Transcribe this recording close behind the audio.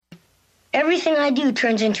Everything I do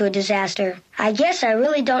turns into a disaster. I guess I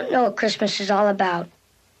really don't know what Christmas is all about.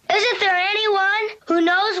 Isn't there anyone who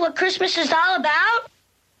knows what Christmas is all about?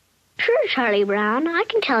 Sure, Charlie Brown. I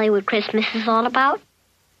can tell you what Christmas is all about.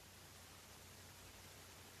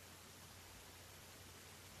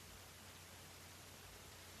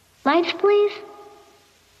 Lights, please.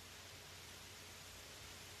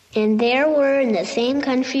 And there were in the same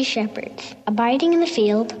country shepherds, abiding in the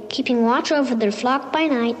field, keeping watch over their flock by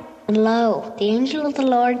night. And lo, the angel of the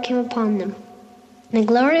Lord came upon them. And the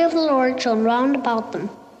glory of the Lord shone round about them.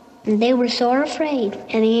 And they were sore afraid.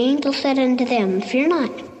 And the angel said unto them, Fear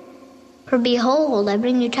not. For behold, I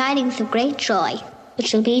bring you tidings of great joy, which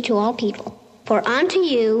shall be to all people. For unto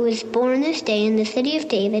you is born this day in the city of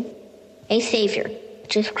David a Savior,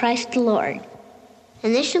 which is Christ the Lord.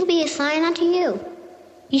 And this shall be a sign unto you.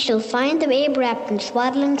 Ye shall find the babe wrapped in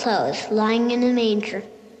swaddling clothes, lying in a manger.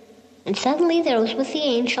 And suddenly there was with the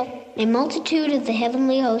angel a multitude of the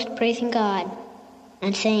heavenly host praising God,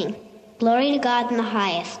 and saying, Glory to God in the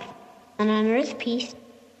highest, and on earth peace,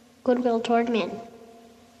 goodwill toward men.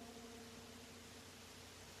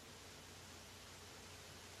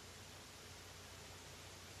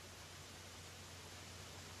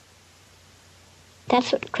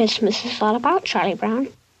 That's what Christmas is all about, Charlie Brown.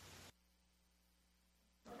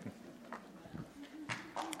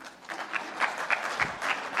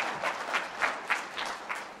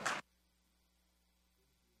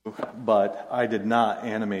 But I did not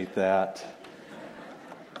animate that.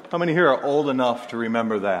 How many here are old enough to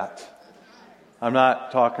remember that? I'm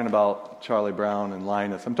not talking about Charlie Brown and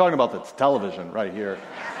Linus. I'm talking about the television right here.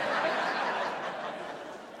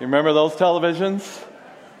 You remember those televisions?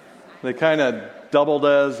 They kind of doubled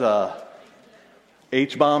as a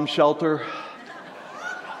H-bomb shelter.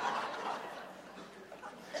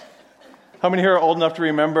 How many here are old enough to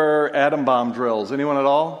remember atom bomb drills? Anyone at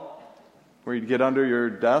all? Where you'd get under your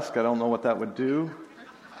desk. I don't know what that would do.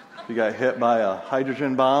 You got hit by a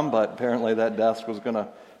hydrogen bomb, but apparently that desk was going to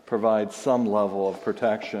provide some level of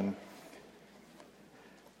protection.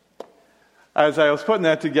 As I was putting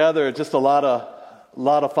that together, just a lot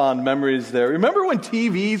of fond memories there. Remember when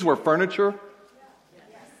TVs were furniture?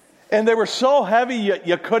 And they were so heavy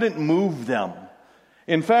you couldn't move them.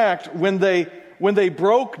 In fact, when they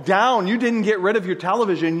broke down, you didn't get rid of your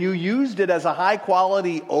television. You used it as a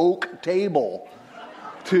high-quality oak table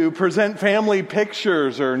to present family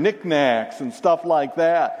pictures or knickknacks and stuff like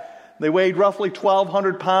that. They weighed roughly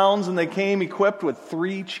 1,200 pounds, and they came equipped with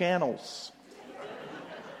 3 channels.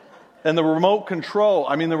 And the remote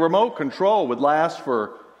control would last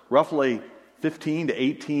for roughly 15 to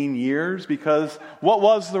 18 years, because what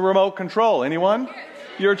was the remote control? Anyone?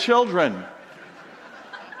 Your children.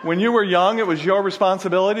 When you were young, it was your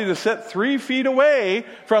responsibility to sit 3 feet away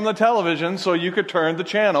from the television so you could turn the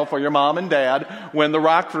channel for your mom and dad when the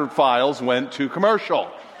Rockford Files went to commercial.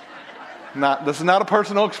 This is not a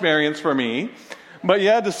personal experience for me, but you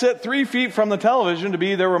had to sit 3 feet from the television to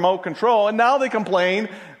be their remote control, and now they complain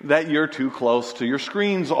that you're too close to your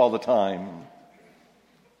screens all the time.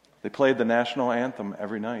 They played the national anthem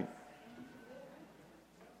every night.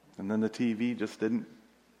 And then the TV just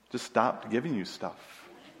stopped giving you stuff.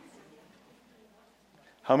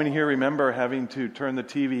 How many here remember having to turn the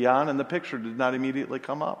TV on and the picture did not immediately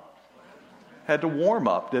come up? Had to warm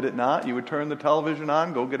up, did it not? You would turn the television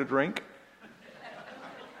on, go get a drink,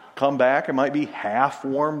 come back, it might be half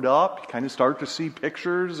warmed up, you kind of start to see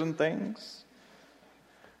pictures and things.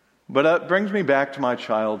 But that brings me back to my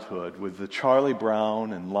childhood with the Charlie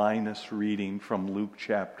Brown and Linus reading from Luke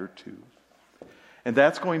chapter 2. And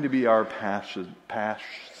that's going to be our passage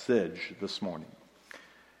this morning.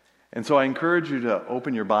 And so I encourage you to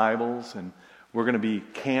open your Bibles, and we're going to be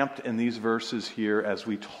camped in these verses here as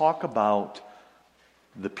we talk about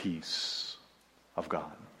the peace of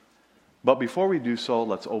God. But before we do so,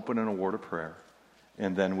 let's open in a word of prayer,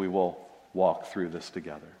 and then we will walk through this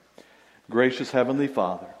together. Gracious Heavenly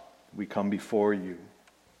Father, we come before you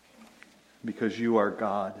because you are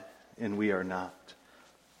God and we are not.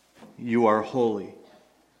 You are holy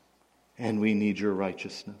and we need your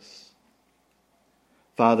righteousness.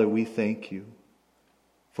 Father, we thank you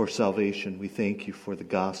for salvation. We thank you for the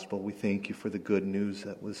gospel. We thank you for the good news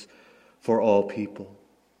that was for all people.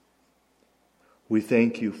 We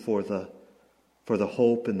thank you for the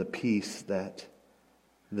hope and the peace that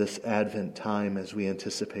this Advent time as we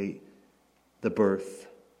anticipate the birth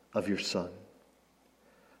of your Son.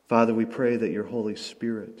 Father, we pray that your Holy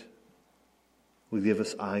Spirit will give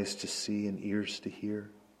us eyes to see and ears to hear.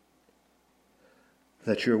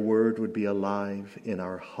 That your word would be alive in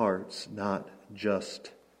our hearts, not just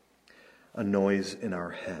a noise in our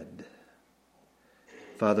head.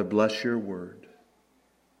 Father, bless your word.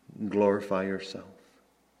 Glorify yourself.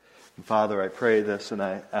 And Father, I pray this and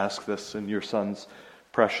I ask this in your Son's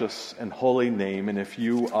precious and holy name. And if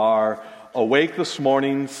you are awake this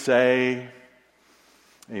morning, say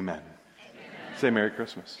amen. Amen. Say Merry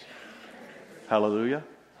Christmas. Hallelujah.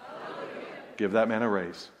 Hallelujah. Give that man a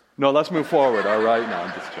raise. No, let's move forward. All right, no,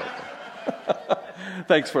 I'm just joking.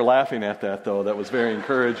 Thanks for laughing at that, though. That was very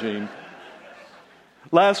encouraging.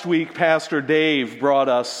 Last week, Pastor Dave brought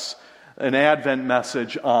us an Advent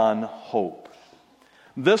message on hope.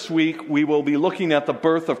 This week, we will be looking at the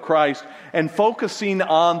birth of Christ and focusing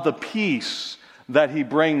on the peace that he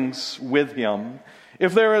brings with him.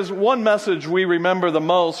 If there is one message we remember the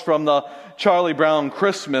most from the Charlie Brown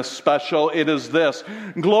Christmas special, it is this: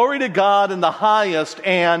 glory to God in the highest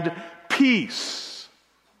and peace,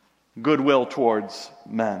 goodwill towards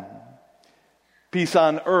men. Peace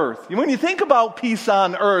on earth. When you think about peace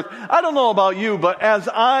on earth, I don't know about you, but as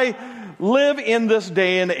I live in this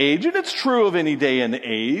day and age, and it's true of any day and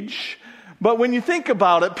age, but when you think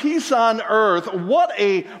about it, peace on earth, what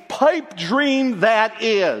a pipe dream that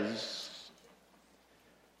is.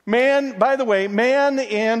 Man, by the way, man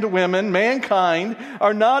and women, mankind,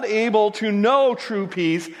 are not able to know true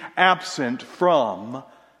peace absent from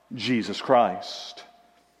Jesus Christ.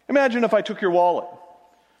 Imagine if I took your wallet,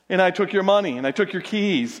 and I took your money, and I took your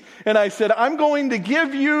keys, and I said, I'm going to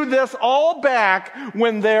give you this all back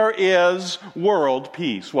when there is world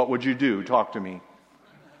peace. What would you do? Talk to me.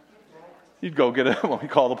 You'd go we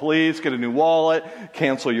call the police, get a new wallet,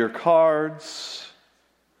 cancel your cards.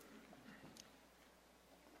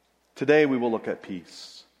 Today we will look at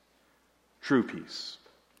peace. True peace.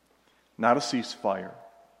 Not a ceasefire.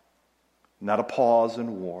 Not a pause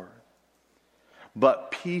in war.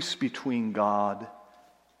 But peace between God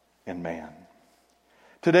and man.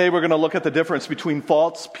 Today we're going to look at the difference between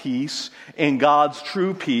false peace and God's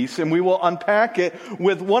true peace, and we will unpack it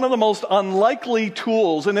with one of the most unlikely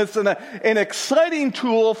tools, and it's an exciting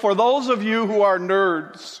tool for those of you who are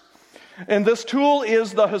nerds. And this tool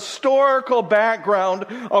is the historical background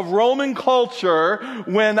of Roman culture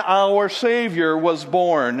when our Savior was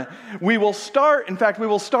born. We will start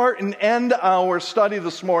and end our study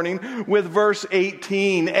this morning with verse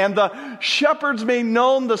 18. And the shepherds made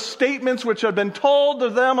known the statements which had been told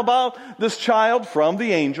to them about this child from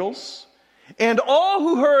the angels. And all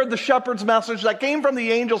who heard the shepherd's message that came from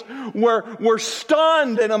the angels were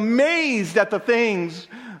stunned and amazed at the things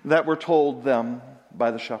that were told them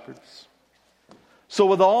by the shepherds. So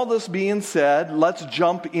with all this being said, let's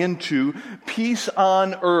jump into peace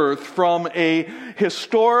on earth from a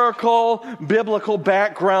historical, biblical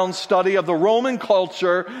background study of the Roman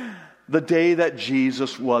culture the day that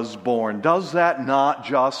Jesus was born. Does that not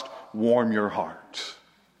just warm your heart?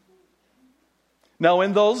 Now,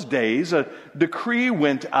 in those days, a decree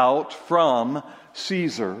went out from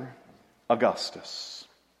Caesar Augustus.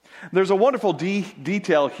 There's a wonderful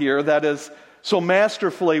detail here that is so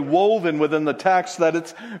masterfully woven within the text that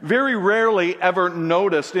it's very rarely ever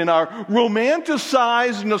noticed in our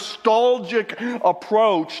romanticized, nostalgic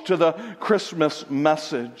approach to the Christmas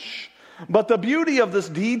message. But the beauty of this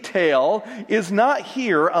detail is not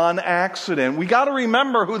here on accident. We got to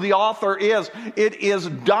remember who the author is. It is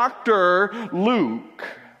Dr. Luke.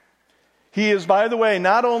 He is, by the way,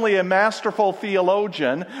 not only a masterful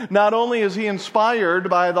theologian, not only is he inspired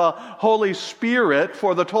by the Holy Spirit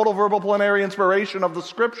for the total verbal plenary inspiration of the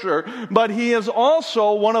Scripture, but he is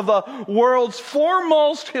also one of the world's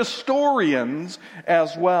foremost historians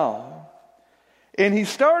as well. And he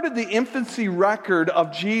started the infancy record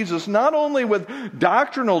of Jesus not only with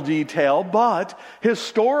doctrinal detail, but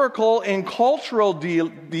historical and cultural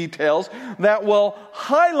details that will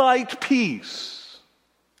highlight peace.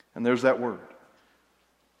 And there's that word.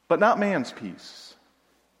 But not man's peace.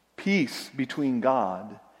 Peace between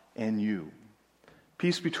God and you.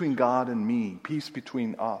 Peace between God and me. Peace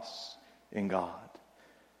between us and God.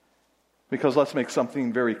 Because let's make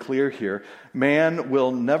something very clear here. Man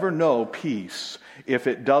will never know peace if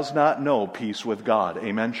it does not know peace with God.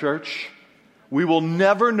 Amen, church? We will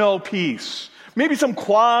never know peace. Maybe some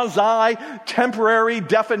quasi-temporary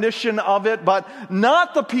definition of it, but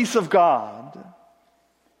not the peace of God.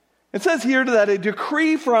 It says here that a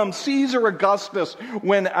decree from Caesar Augustus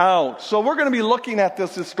went out. So we're going to be looking at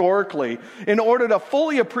this historically. In order to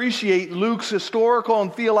fully appreciate Luke's historical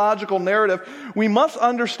and theological narrative, we must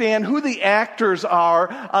understand who the actors are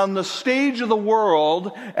on the stage of the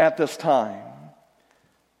world at this time.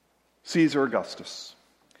 Caesar Augustus.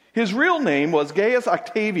 His real name was Gaius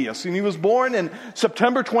Octavius, and he was born in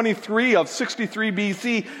September 23 of 63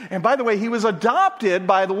 BC. And by the way, he was adopted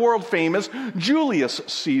by the world-famous Julius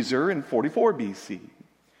Caesar in 44 BC.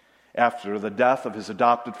 After the death of his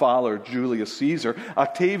adopted father, Julius Caesar,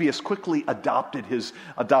 Octavius quickly adopted his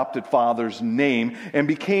adopted father's name and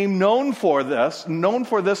became known for this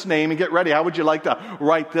name. And get ready, how would you like to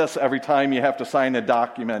write this every time you have to sign a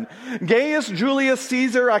document? Gaius Julius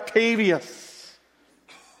Caesar Octavius.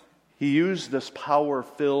 He used this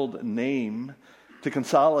power-filled name to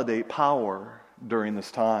consolidate power during this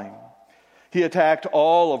time. He attacked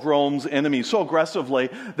all of Rome's enemies so aggressively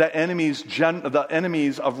that the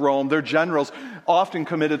enemies of Rome, their generals, often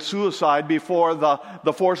committed suicide before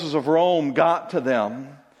the forces of Rome got to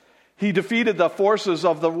them. He defeated the forces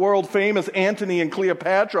of the world-famous Antony and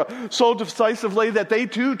Cleopatra so decisively that they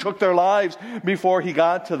too took their lives before he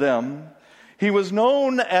got to them. He was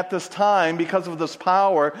known at this time because of this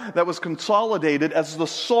power that was consolidated as the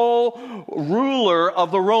sole ruler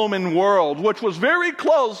of the Roman world, which was very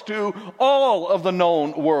close to all of the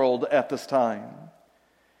known world at this time.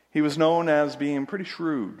 He was known as being pretty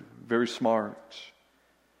shrewd, very smart,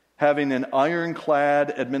 having an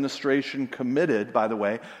ironclad administration committed, by the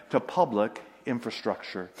way, to public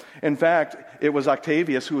infrastructure. In fact, it was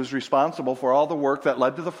Octavius who was responsible for all the work that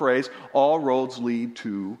led to the phrase, "All roads lead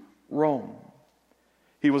to Rome."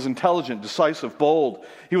 He was intelligent, decisive, bold.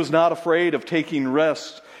 He was not afraid of taking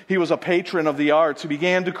risks. He was a patron of the arts. He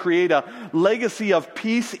began to create a legacy of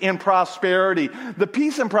peace and prosperity. The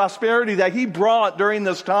peace and prosperity that he brought during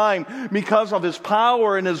this time because of his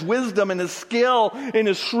power and his wisdom and his skill and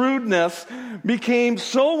his shrewdness became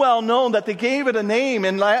so well known that they gave it a name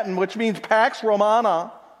in Latin, which means Pax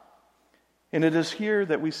Romana. And it is here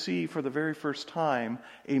that we see for the very first time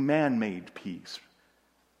a man-made peace.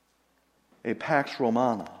 A Pax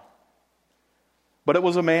Romana. But it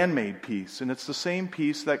was a man-made peace, and it's the same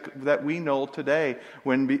peace that we know today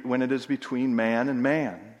when it is between man and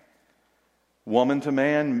man. Woman to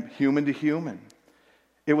man, human to human.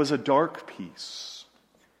 It was a dark peace.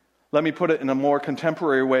 Let me put it in a more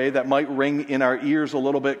contemporary way that might ring in our ears a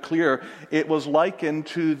little bit clearer. It was likened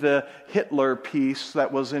to the Hitler peace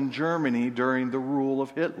that was in Germany during the rule of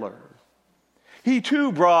Hitler. He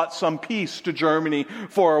too brought some peace to Germany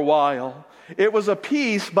for a while. It was a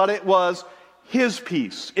peace, but it was his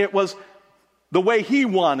peace. It was the way he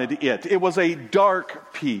wanted it. It was a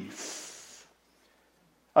dark peace.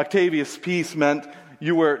 Octavius' peace meant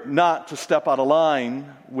you were not to step out of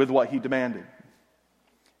line with what he demanded.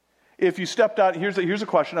 If you stepped out, here's a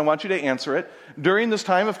question, I want you to answer it. During this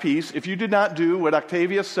time of peace, if you did not do what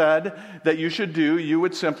Octavius said that you should do, you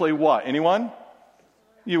would simply what? Anyone?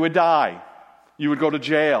 You would die. You would go to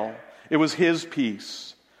jail. It was his peace.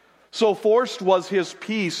 So forced was his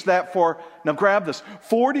peace that now grab this,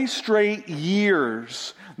 40 straight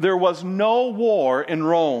years there was no war in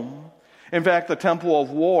Rome. In fact, the Temple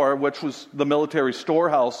of War, which was the military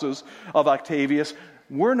storehouses of Octavius,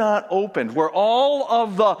 were not opened. Where all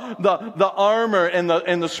of the armor and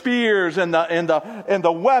the spears and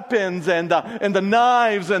the weapons and the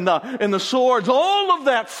knives and the swords, all of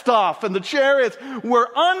that stuff and the chariots were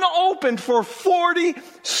unopened for 40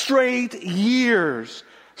 straight years.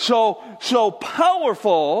 So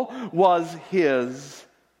powerful was his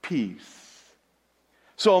peace.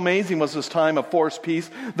 So amazing was this time of forced peace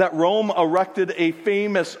that Rome erected a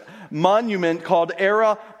famous monument called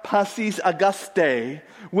Era Pacis Augustae,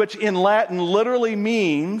 which in Latin literally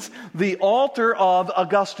means the altar of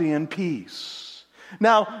Augustan peace.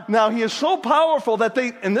 Now he is so powerful that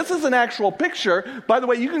and this is an actual picture. By the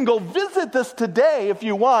way, you can go visit this today if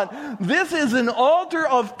you want. This is an altar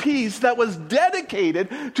of peace that was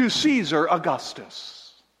dedicated to Caesar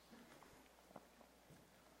Augustus.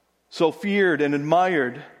 So feared and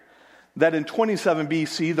admired that in 27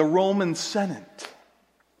 BC, the Roman Senate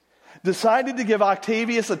decided to give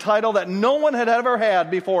Octavius a title that no one had ever had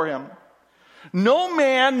before him. No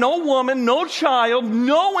man, no woman, no child,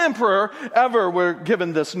 no emperor ever were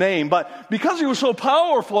given this name. But because he was so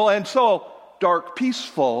powerful and so dark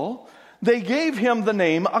peaceful, they gave him the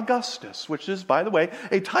name Augustus, which is, by the way,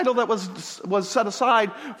 a title that was set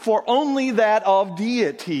aside for only that of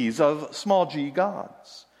deities, of small g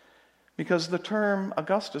gods. Because the term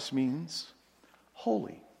Augustus means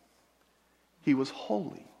holy. He was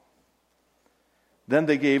holy. Then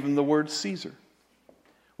they gave him the word Caesar,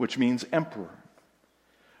 which means emperor.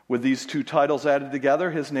 With these two titles added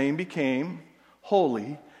together, his name became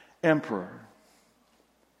Holy Emperor.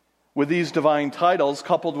 With these divine titles,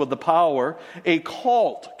 coupled with the power, a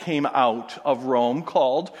cult came out of Rome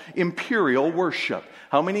called imperial worship.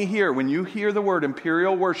 How many here, when you hear the word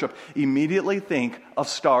imperial worship, immediately think of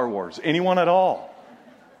Star Wars? Anyone at all?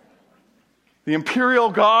 The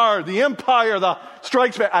Imperial Guard, the Empire, the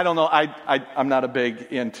Strikes Back. I don't know. I'm not a big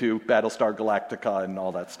into Battlestar Galactica and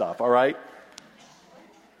all that stuff, all right?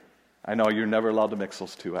 I know you're never allowed to mix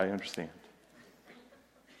those two. I understand.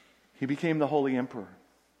 He became the holy emperor.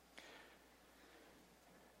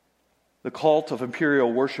 The cult of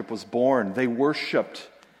imperial worship was born. They worshipped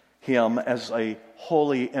him as a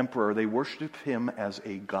holy emperor. They worshipped him as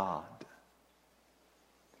a god.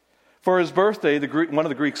 For his birthday, one of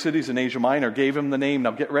the Greek cities in Asia Minor gave him the name,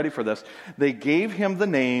 now get ready for this, they gave him the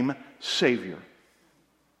name Savior.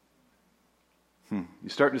 You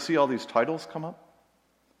starting to see all these titles come up?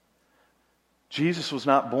 Jesus was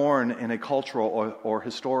not born in a cultural or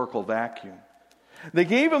historical vacuum. They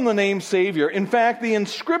gave him the name Savior. In fact, the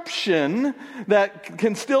inscription that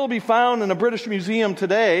can still be found in a British museum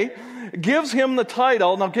today gives him the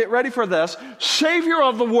title, now get ready for this, Savior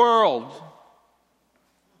of the World.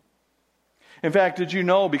 In fact, did you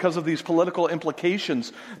know, because of these political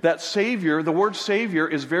implications, that Savior, the word Savior,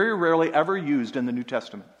 is very rarely ever used in the New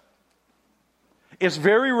Testament? It's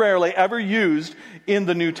very rarely ever used in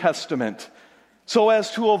the New Testament. So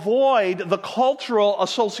as to avoid the cultural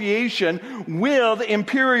association with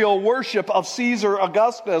imperial worship of Caesar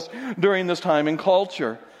Augustus during this time in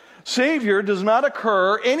culture. Savior does not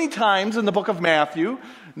occur any times in the book of Matthew,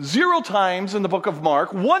 0 times in the book of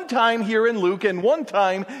Mark, 1 time here in Luke, and 1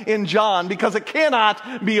 time in John, because it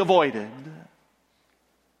cannot be avoided.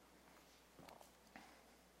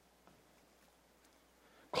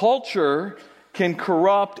 Culture can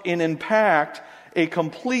corrupt and impact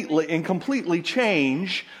completely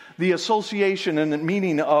change the association and the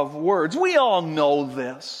meaning of words. We all know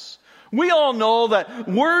this. We all know that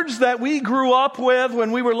words that we grew up with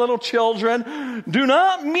when we were little children do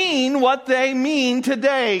not mean what they mean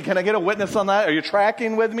today. Can I get a witness on that? Are you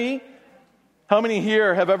tracking with me? How many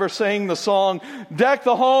here have ever sang the song, "Deck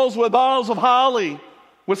the halls with boughs of holly"?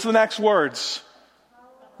 What's the next words?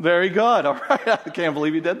 Very good. All right. I can't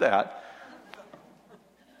believe you did that.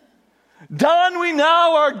 Don we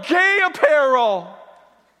now our gay apparel.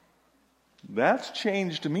 That's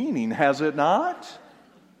changed meaning, has it not?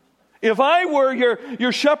 If I were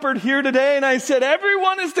your shepherd here today and I said,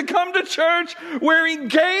 everyone is to come to church wearing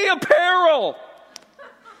gay apparel,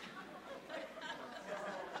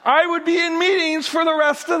 I would be in meetings for the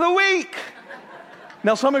rest of the week.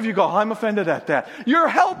 Now some of you go, I'm offended at that. You're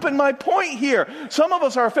helping my point here. Some of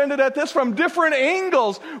us are offended at this from different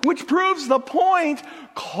angles, which proves the point.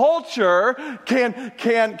 Culture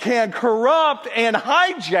can corrupt and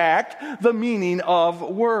hijack the meaning of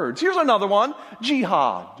words. Here's another one,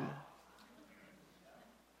 jihad.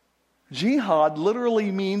 Jihad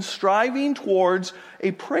literally means striving towards a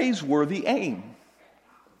praiseworthy aim.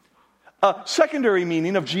 A secondary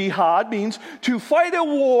meaning of jihad means to fight a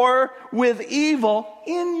war with evil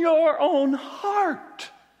in your own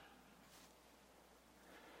heart.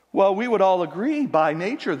 Well, we would all agree by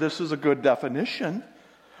nature this is a good definition.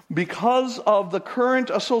 Because of the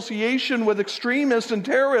current association with extremists and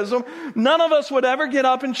terrorism, none of us would ever get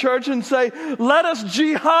up in church and say, let us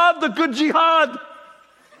jihad the good jihad.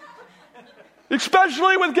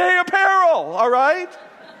 Especially with gay apparel, all right?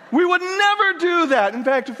 We would never do that. In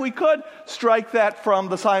fact, if we could strike that from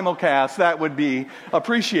the simulcast, that would be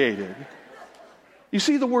appreciated. You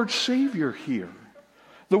see the word Savior here.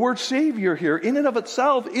 The word Savior here, in and of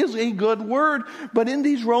itself, is a good word. But in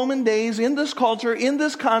these Roman days, in this culture, in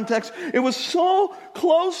this context, it was so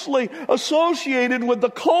closely associated with the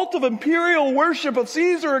cult of imperial worship of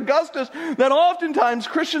Caesar Augustus that oftentimes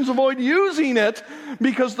Christians avoid using it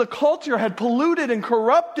because the culture had polluted and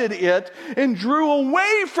corrupted it and drew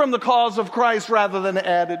away from the cause of Christ rather than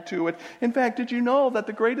added to it. In fact, did you know that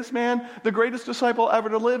the greatest man, the greatest disciple ever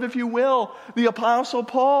to live, if you will, the Apostle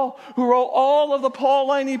Paul, who wrote all of the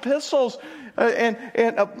Pauline epistles and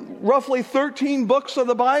roughly 13 books of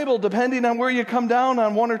the Bible, depending on where you come down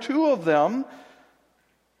on 1 or 2 of them,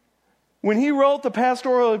 when he wrote the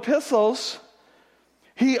pastoral epistles,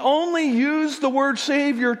 he only used the word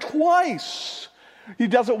Savior twice. He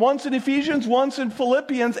does it once in Ephesians, once in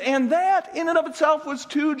Philippians, and that in and of itself was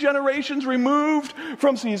 2 generations removed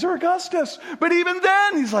from Caesar Augustus. But even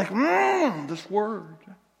then, he's like, this word.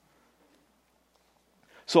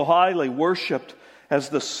 So highly worshipped as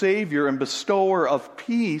the Savior and bestower of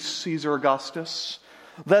peace, Caesar Augustus,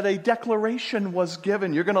 that a declaration was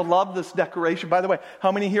given. You're going to love this declaration. By the way,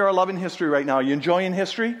 how many here are loving history right now? Are you enjoying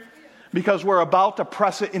history? Because we're about to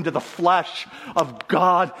press it into the flesh of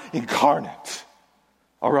God incarnate.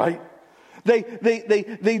 All right?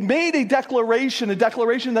 They made a declaration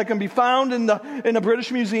that can be found in the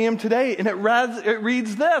British Museum today, and it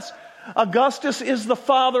reads this: Augustus is the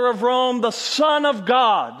father of Rome, the Son of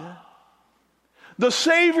God, the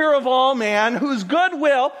Savior of all man, whose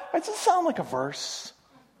goodwill. Does it sound like a verse?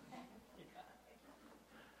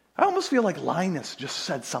 I almost feel like Linus just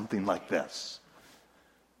said something like this.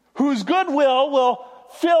 Whose goodwill will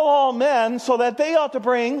fill all men so that they ought to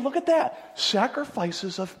bring, look at that,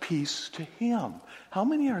 sacrifices of peace to him. How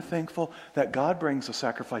many are thankful that God brings a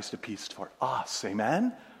sacrifice of peace for us?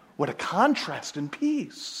 Amen? What a contrast in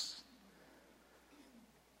peace.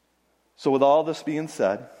 So with all this being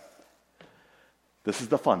said, this is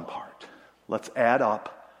the fun part. Let's add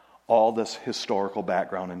up all this historical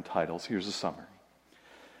background and titles. Here's a summary.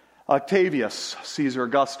 Octavius, Caesar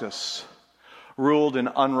Augustus, ruled in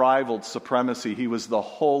unrivaled supremacy. He was the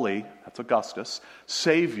holy, that's Augustus,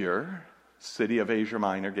 Savior, city of Asia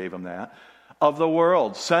Minor gave him that, of the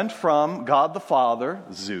world, sent from God the Father,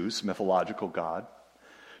 Zeus, mythological god,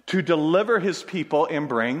 to deliver his people and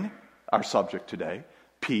bring, our subject today,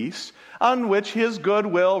 peace, on which his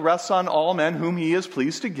goodwill rests on all men whom he is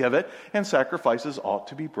pleased to give it, and sacrifices ought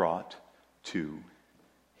to be brought to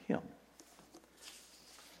him.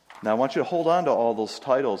 Now I want you to hold on to all those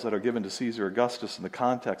titles that are given to Caesar Augustus in the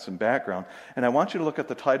context and background, and I want you to look at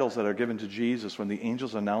the titles that are given to Jesus when the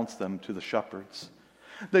angels announce them to the shepherds.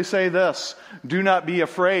 They say this, "Do not be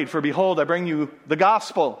afraid, for behold, I bring you the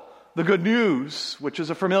gospel, the good news," which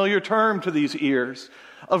is a familiar term to these ears,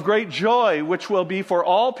 "of great joy, which will be for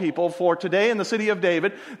all people. For today in the city of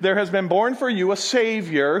David there has been born for you a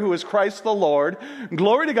Savior, who is Christ the Lord.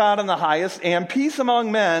 Glory to God in the highest, and peace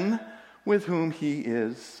among men with whom he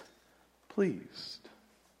is pleased."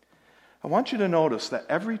 I want you to notice that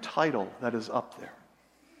every title that is up there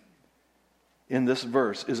in this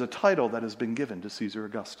verse is a title that has been given to Caesar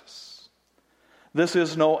Augustus. This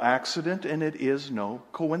is no accident, and it is no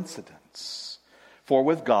coincidence. For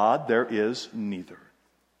with God there is neither.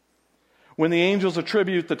 When the angels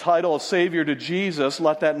attribute the title of Savior to Jesus,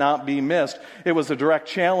 let that not be missed. It was a direct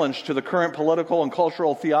challenge to the current political and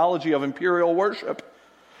cultural theology of imperial worship.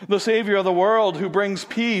 The Savior of the world who brings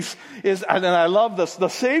peace is, and I love this, the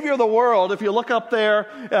Savior of the world, if you look up there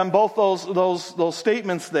on both those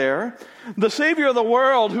statements there, the Savior of the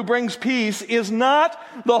world who brings peace is not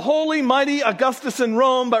the holy, mighty Augustus in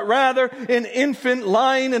Rome, but rather an infant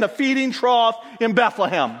lying in a feeding trough in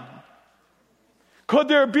Bethlehem. Could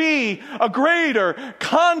there be a greater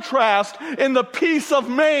contrast in the peace of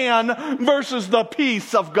man versus the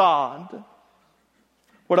peace of God?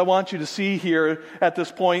 What I want you to see here at this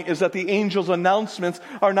point is that the angels' announcements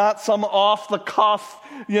are not some off-the-cuff,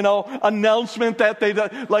 announcement that they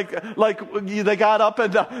they got up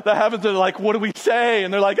in the heavens and like, what do we say?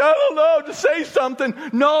 And they're like, I don't know, just say something.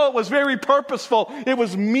 No, it was very purposeful. It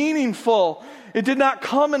was meaningful. It did not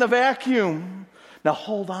come in a vacuum. Now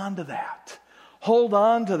hold on to that. Hold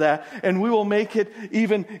on to that, and we will make it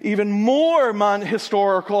even more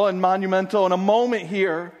historical and monumental in a moment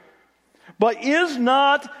here. But is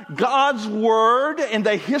not God's word and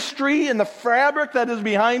the history and the fabric that is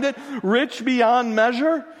behind it rich beyond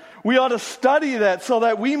measure? We ought to study that so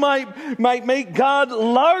that we might make God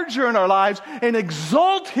larger in our lives and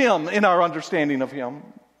exalt him in our understanding of him.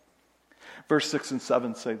 Verse 6 and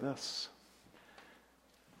 7 say this.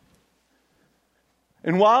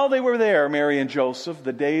 And while they were there, Mary and Joseph,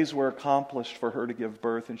 the days were accomplished for her to give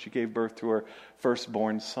birth, and she gave birth to her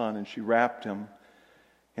firstborn son, and she wrapped him.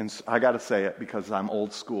 And I got to say it because I'm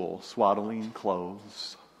old school, swaddling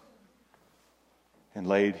clothes, and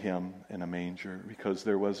laid him in a manger because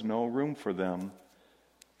there was no room for them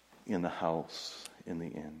in the house in the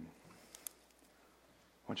inn.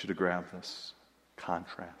 I want you to grab this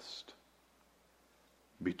contrast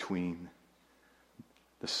between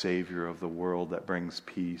the Savior of the world that brings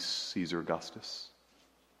peace, Caesar Augustus,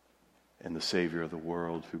 and the Savior of the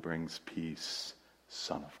world who brings peace,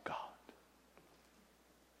 Son of God.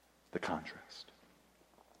 The contrast.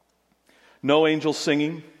 No angels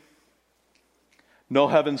singing, no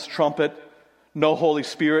heaven's trumpet, no Holy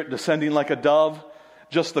Spirit descending like a dove,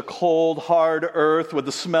 just the cold, hard earth with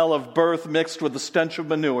the smell of birth mixed with the stench of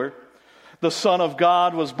manure. The Son of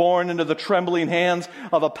God was born into the trembling hands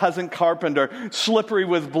of a peasant carpenter, slippery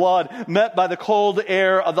with blood, met by the cold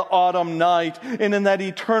air of the autumn night. And in that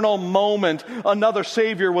eternal moment, another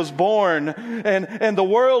Savior was born. And the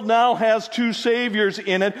world now has two Saviors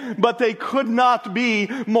in it, but they could not be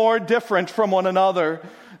more different from one another.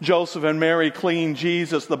 Joseph and Mary clean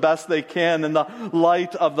Jesus the best they can in the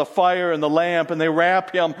light of the fire and the lamp, and they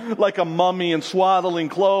wrap him like a mummy in swaddling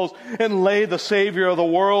clothes and lay the Savior of the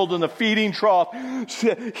world in the feeding trough.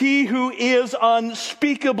 He who is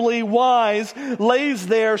unspeakably wise lays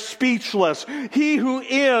there speechless. He who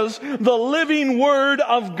is the living Word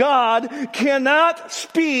of God cannot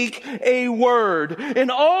speak a word. And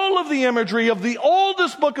all of the imagery of the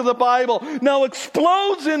oldest book of the Bible now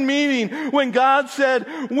explodes in meaning when God said,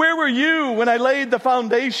 Where were you when I laid the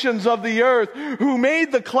foundations of the earth? Who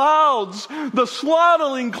made the clouds? The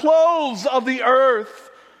swaddling clothes of the earth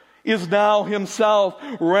is now himself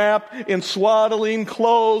wrapped in swaddling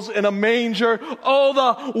clothes in a manger. Oh,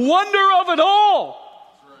 the wonder of it all!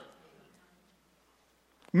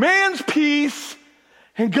 Man's peace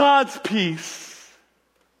and God's peace.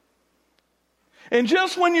 And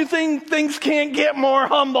just when you think things can't get more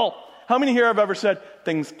humble, how many here have ever said,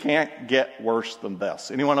 things can't get worse than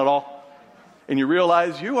this? Anyone at all? And you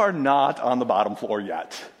realize you are not on the bottom floor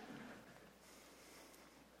yet.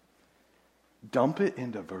 Dump it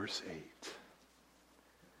into verse 8.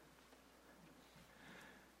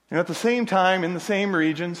 And at the same time, in the same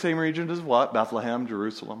region as what? Bethlehem,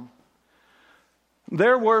 Jerusalem.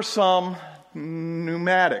 There were some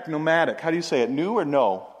nomadic. How do you say it? New or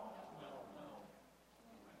no?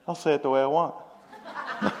 I'll say it the way I want.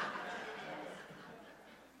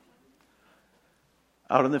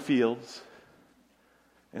 Out in the fields.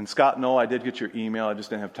 And Scott, no, I did get your email. I just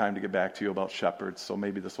didn't have time to get back to you about shepherds, so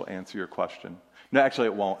maybe this will answer your question. No, actually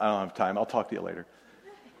it won't. I don't have time. I'll talk to you later.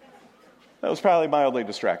 That was probably mildly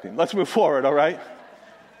distracting. Let's move forward, all right?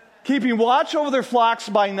 Keeping watch over their flocks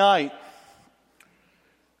by night.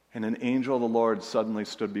 And an angel of the Lord suddenly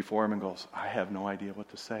stood before him and goes, I have no idea what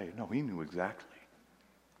to say. No, he knew exactly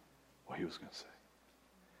what he was going to say.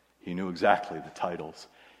 He knew exactly the titles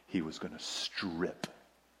he was going to strip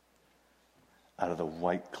out of the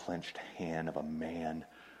white clenched hand of a man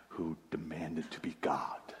who demanded to be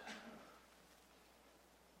God.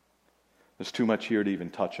 There's too much here to even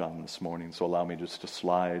touch on this morning, so allow me just to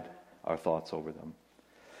slide our thoughts over them.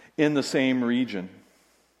 In the same region,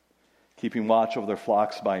 keeping watch over their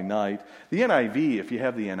flocks by night. The NIV, if you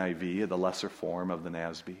have the NIV, the lesser form of the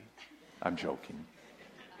NASB. I'm joking.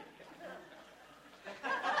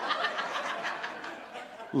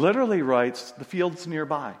 Literally writes, the fields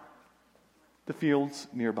nearby. The fields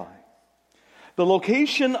nearby. The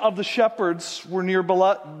location of the shepherds were near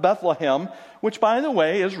Bethlehem, which, by the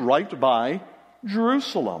way, is right by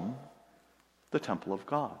Jerusalem, the temple of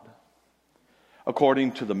God.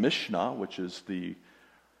 According to the Mishnah, which is the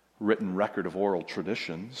written record of oral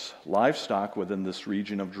traditions, livestock within this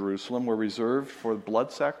region of Jerusalem were reserved for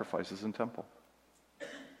blood sacrifices in temple.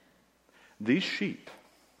 These sheep,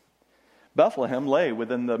 Bethlehem lay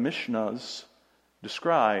within the Mishnah's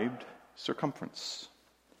described circumference.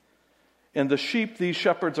 And the sheep these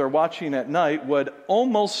shepherds are watching at night would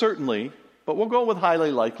almost certainly, but we'll go with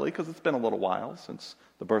highly likely because it's been a little while since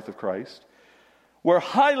the birth of Christ, were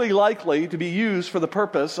highly likely to be used for the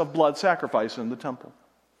purpose of blood sacrifice in the temple.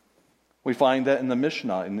 We find that in the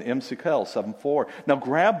Mishnah, in Emsikel 7:4. Now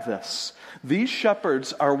grab this. These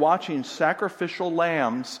shepherds are watching sacrificial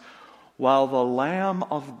lambs while the Lamb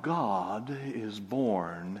of God is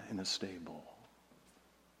born in a stable,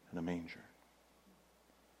 in a manger.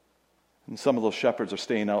 And some of those shepherds are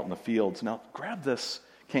staying out in the fields. Now grab this.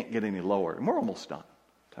 Can't get any lower. And we're almost done.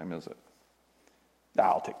 What time is it?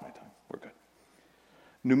 I'll take my time. We're good.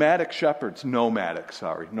 Nomadic shepherds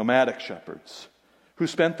who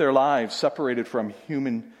spent their lives separated from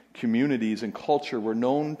human communities and culture were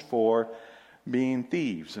known for being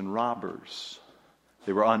thieves and robbers.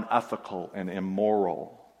 They were unethical and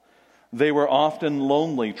immoral. They were often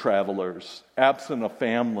lonely travelers, absent of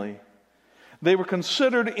family. They were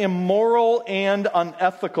considered immoral and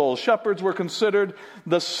unethical. Shepherds were considered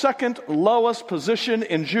the second lowest position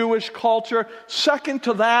in Jewish culture, second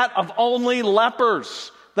to that of only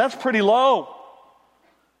lepers. That's pretty low.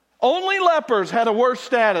 Only lepers had a worse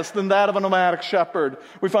status than that of a nomadic shepherd.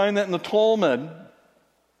 We find that in the Talmud.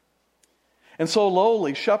 And so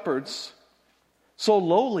lowly were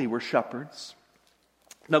shepherds.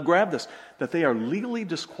 Now grab this, that they are legally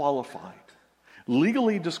disqualified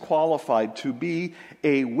to be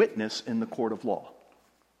a witness in the court of law.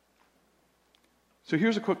 So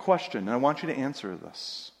here's a quick question, and I want you to answer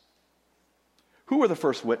this. Who were the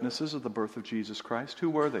first witnesses of the birth of Jesus Christ?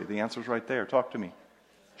 Who were they? The answer's right there. Talk to me.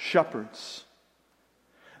 Shepherds.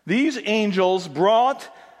 These angels brought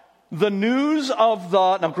the news of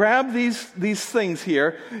now grab these things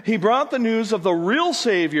here. He brought the news of the real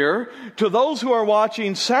Savior to those who are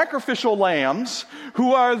watching sacrificial lambs,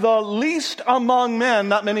 who are the least among men.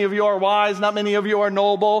 Not many of you are wise, not many of you are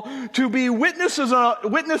noble, to be witnesses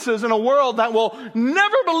in a world that will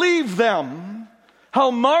never believe them. How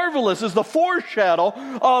marvelous is the foreshadow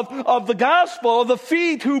of the gospel of the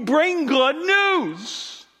feet who bring good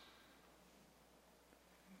news.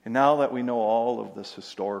 And now that we know all of this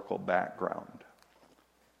historical background,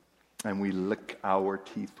 and we lick our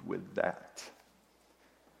teeth with that,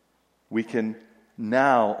 we can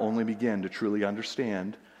now only begin to truly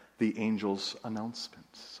understand the angel's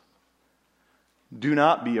announcements. Do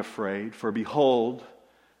not be afraid, for behold,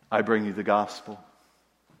 I bring you the gospel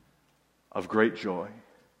of great joy,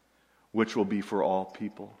 which will be for all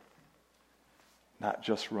people, not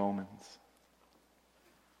just Romans.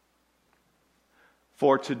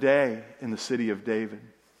 For today, in the city of David,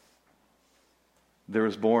 there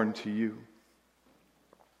is born to you.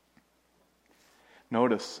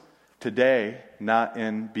 Notice, today, not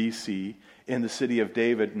in BC, in the city of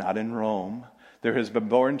David, not in Rome, there has been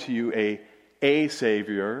born to you a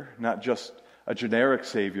Savior, not just a generic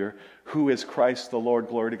Savior, who is Christ the Lord.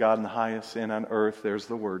 Glory to God in the highest, and on earth there's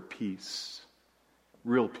the word peace.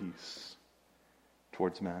 Real peace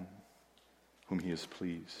towards men whom He is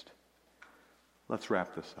pleased. Let's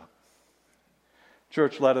wrap this up.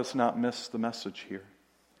 Church, let us not miss the message here.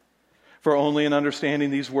 For only in understanding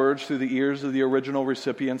these words through the ears of the original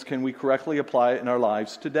recipients can we correctly apply it in our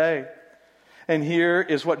lives today. And here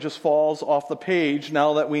is what just falls off the page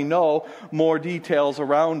now that we know more details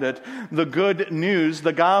around it. The good news,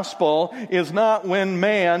 the gospel, is not when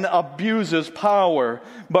man abuses power,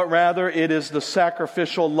 but rather it is the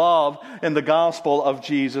sacrificial love and the gospel of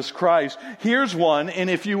Jesus Christ. Here's one, and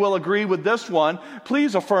if you will agree with this one,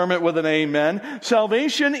 please affirm it with an amen.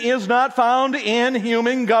 Salvation is not found in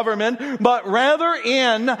human government, but rather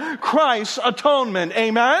in Christ's atonement.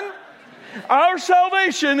 Amen? Our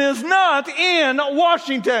salvation is not in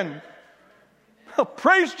Washington.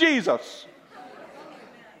 Praise Jesus.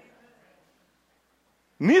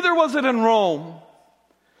 Neither was it in Rome.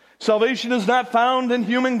 Salvation is not found in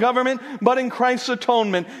human government, but in Christ's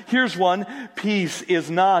atonement. Here's one. Peace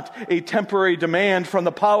is not a temporary demand from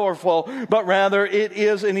the powerful, but rather it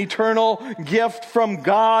is an eternal gift from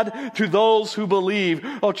God to those who believe.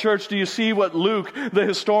 Oh, church, do you see what Luke, the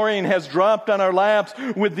historian, has dropped on our laps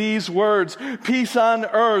with these words? Peace on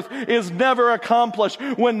earth is never accomplished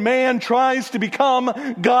when man tries to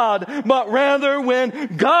become God, but rather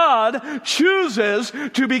when God chooses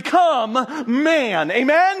to become man.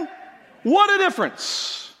 Amen? What a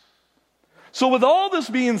difference. So with all this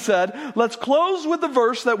being said, let's close with the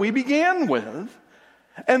verse that we began with.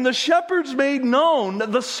 And the shepherds made known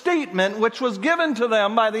the statement which was given to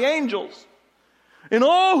them by the angels. And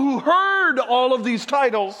all who heard all of these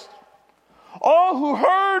titles, all who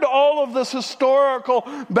heard all of this historical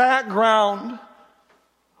background,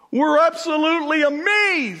 were absolutely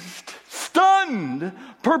amazed, stunned,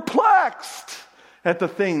 perplexed at the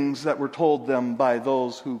things that were told them by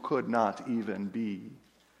those who could not even be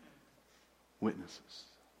witnesses.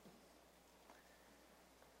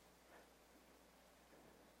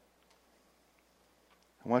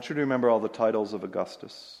 I want you to remember all the titles of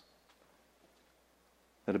Augustus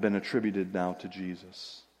that have been attributed now to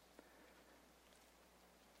Jesus.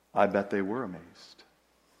 I bet they were amazed.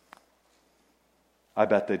 I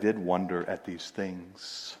bet they did wonder at these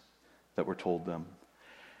things that were told them,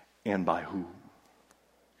 and by who.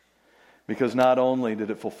 Because not only did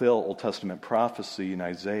it fulfill Old Testament prophecy in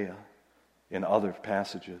Isaiah, in other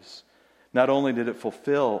passages, not only did it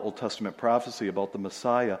fulfill Old Testament prophecy about the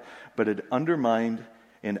Messiah, but it undermined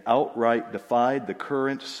and outright defied the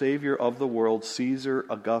current Savior of the world, Caesar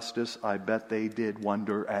Augustus. I bet they did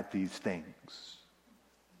wonder at these things.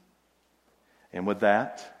 And with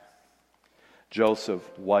that,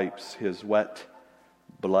 Joseph wipes his wet,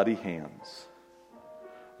 bloody hands,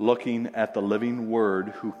 looking at the living Word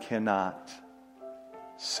who cannot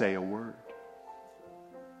say a word.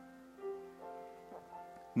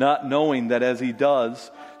 Not knowing that as he does,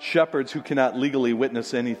 shepherds who cannot legally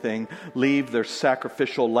witness anything leave their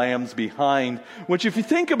sacrificial lambs behind, which if you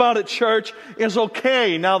think about it, church, is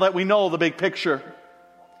okay now that we know the big picture.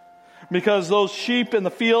 Because those sheep in the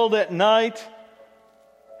field at night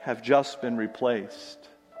have just been replaced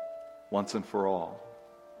once and for all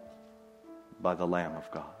by the Lamb of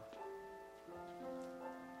God.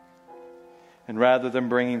 And rather than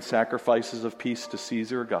bringing sacrifices of peace to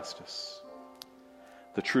Caesar Augustus,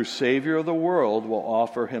 the true Savior of the world will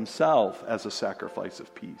offer himself as a sacrifice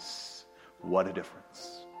of peace. What a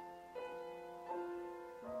difference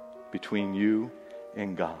between you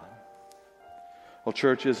and God. Well,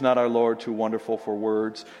 church, is not our Lord too wonderful for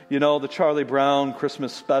words? You know, the Charlie Brown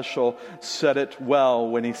Christmas special said it well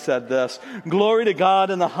when he said this: glory to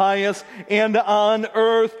God in the highest, and on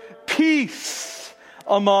earth peace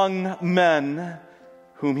among men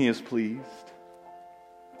whom he is pleased.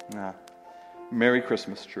 Merry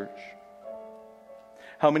Christmas, church.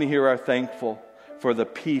 How many here are thankful for the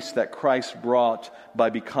peace that Christ brought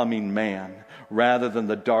by becoming man, rather than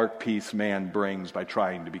the dark peace man brings by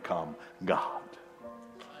trying to become God?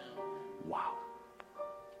 Wow.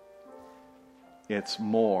 It's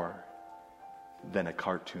more than a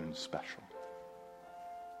cartoon special.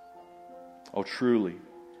 Oh, truly,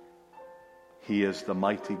 He is the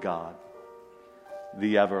mighty God,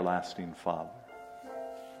 the everlasting Father,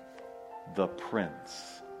 the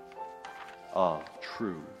Prince of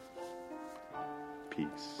true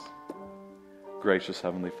peace. Gracious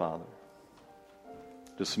Heavenly Father,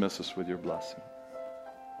 dismiss us with your blessing.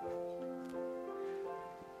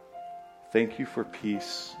 Thank you for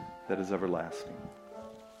peace that is everlasting,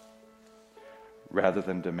 rather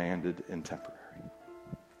than demanded and temporary.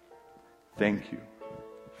 Thank you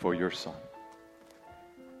for your Son.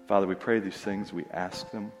 Father, we pray these things, we ask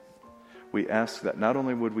them. We ask that not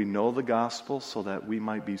only would we know the gospel so that we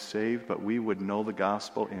might be saved, but we would know the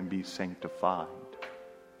gospel and be sanctified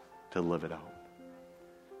to live it out.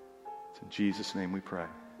 It's in Jesus' name we pray.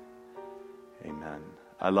 Amen.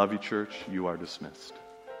 I love you, church. You are dismissed.